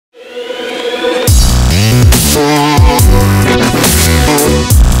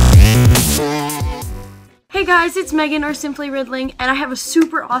guys, it's Megan or Simply Riddling, and I have a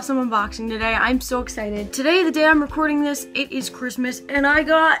super awesome unboxing today. I'm so excited. Today, the day I'm recording this, it is Christmas, and I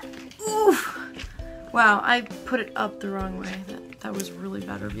got, oof. Wow, I put it up the wrong way. That was a really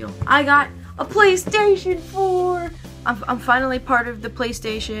bad reveal. I got a PlayStation 4. I'm finally part of the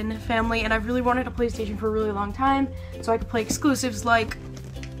PlayStation family, and I've really wanted a PlayStation for a really long time, so I could play exclusives like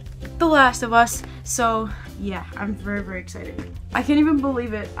The Last of Us. So yeah, I'm very, very excited. I can't even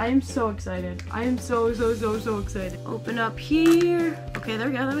believe it. I am so excited. I am so excited. Open up here. Okay, there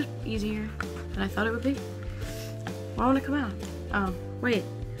we go. That was easier than I thought it would be. Why won't it come out? Oh, wait.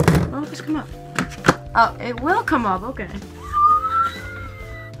 Why won't this come up? Oh, it will come up. Okay.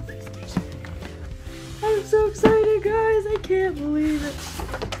 I'm so excited, guys. I can't believe it.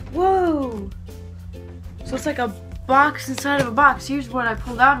 Whoa. So it's like a box inside of a box. Here's what I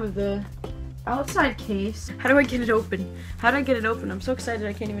pulled out of the outside case. How do I get it open? How do I get it open? I'm so excited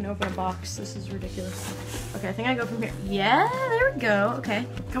I can't even open a box. This is ridiculous. Okay, I think I go from here. Yeah, there we go. Okay.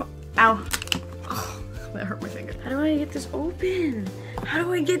 Come on. Ow. Oh, that hurt my finger. How do I get this open? How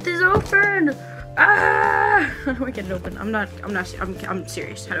do I get this open? Ah! How do I get it open? I'm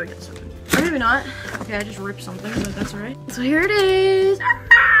serious. How do I get this open? Or maybe not. Okay, I just ripped something, but that's alright. So here it is.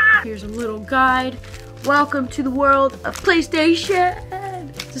 Ah! Here's a little guide. Welcome to the world of PlayStation.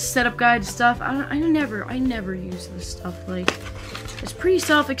 It's a setup guide stuff. I never use this stuff. Like, it's pretty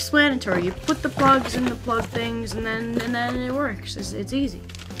self-explanatory. You put the plugs in the plug things, and then it works. It's easy.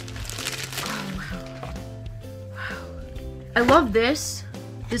 Oh wow. I love this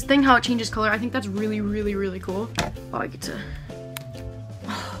thing, how it changes color. I think that's really cool. Oh, I get to.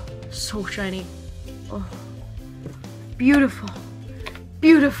 Oh, so shiny. Oh, beautiful.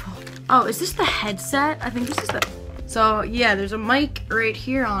 Oh, is this the headset? I think this is the. So yeah, there's a mic right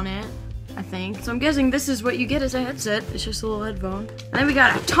here on it, I think. So I'm guessing this is what you get as a headset. It's just a little headphone. And then we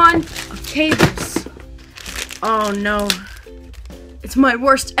got a ton of cables. Oh no. It's my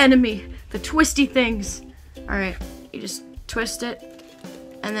worst enemy, the twisty things. Alright, you just twist it,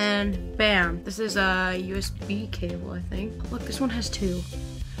 and then bam. This is a USB cable, I think. Look, this one has two.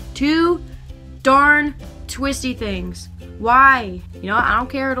 Two darn twisty things. Why? You know, I don't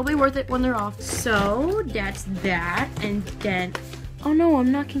care. It'll be worth it when they're off. So that's that, and then, oh no,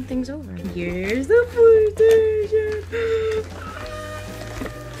 I'm knocking things over. Here's the PlayStation.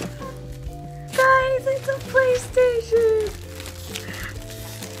 Guys, it's a PlayStation.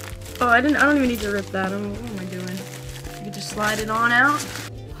 Oh, I don't even need to rip that. What am I doing? I can just slide it on out.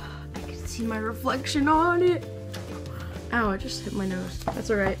 I can see my reflection on it. Ow, I just hit my nose.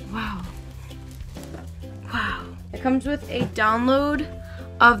 That's alright. Wow. It comes with a download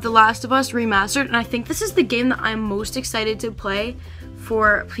of The Last of Us Remastered, and I think this is the game that I'm most excited to play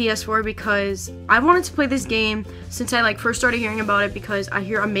for PS4 because I wanted to play this game since I first started hearing about it, because I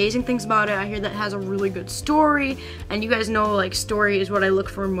hear amazing things about it. I hear that it has a really good story, and you guys know story is what I look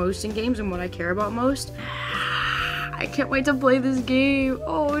for most in games and what I care about most. I can't wait to play this game.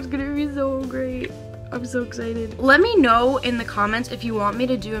 Oh, it's gonna be so great. I'm so excited. Let me know in the comments if you want me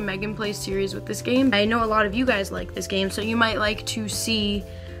to do a Megan Plays series with this game. I know a lot of you guys like this game, so you might like to see,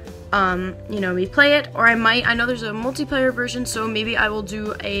 you know, me play it, or I know there's a multiplayer version, so maybe I will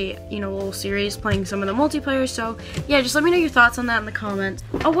do a, you know, little series playing some of the multiplayer. So yeah, just let me know your thoughts on that in the comments.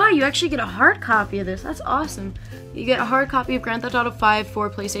 Oh wow, you actually get a hard copy of this. That's awesome. You get a hard copy of Grand Theft Auto 5 for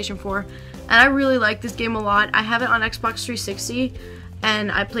PlayStation 4, and I really like this game a lot. I have it on Xbox 360.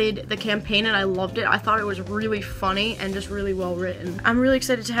 And I played the campaign and I loved it. I thought it was really funny and just really well written. I'm really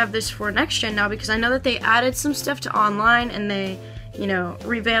excited to have this for next gen now, because I know that they added some stuff to online and they, you know,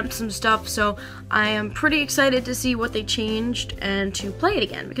 revamped some stuff. So I am pretty excited to see what they changed and to play it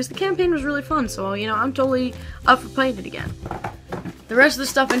again, because the campaign was really fun. So, you know, I'm totally up for playing it again. The rest of the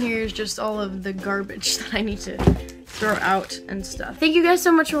stuff in here is just all of the garbage that I need to throw out and stuff. Thank you guys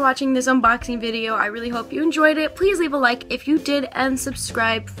so much for watching this unboxing video. I really hope you enjoyed it. Please leave a like if you did, and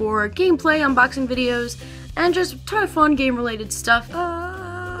subscribe for gameplay, unboxing videos, and just a ton of fun game related stuff. I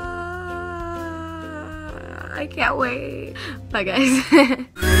can't wait. Bye guys.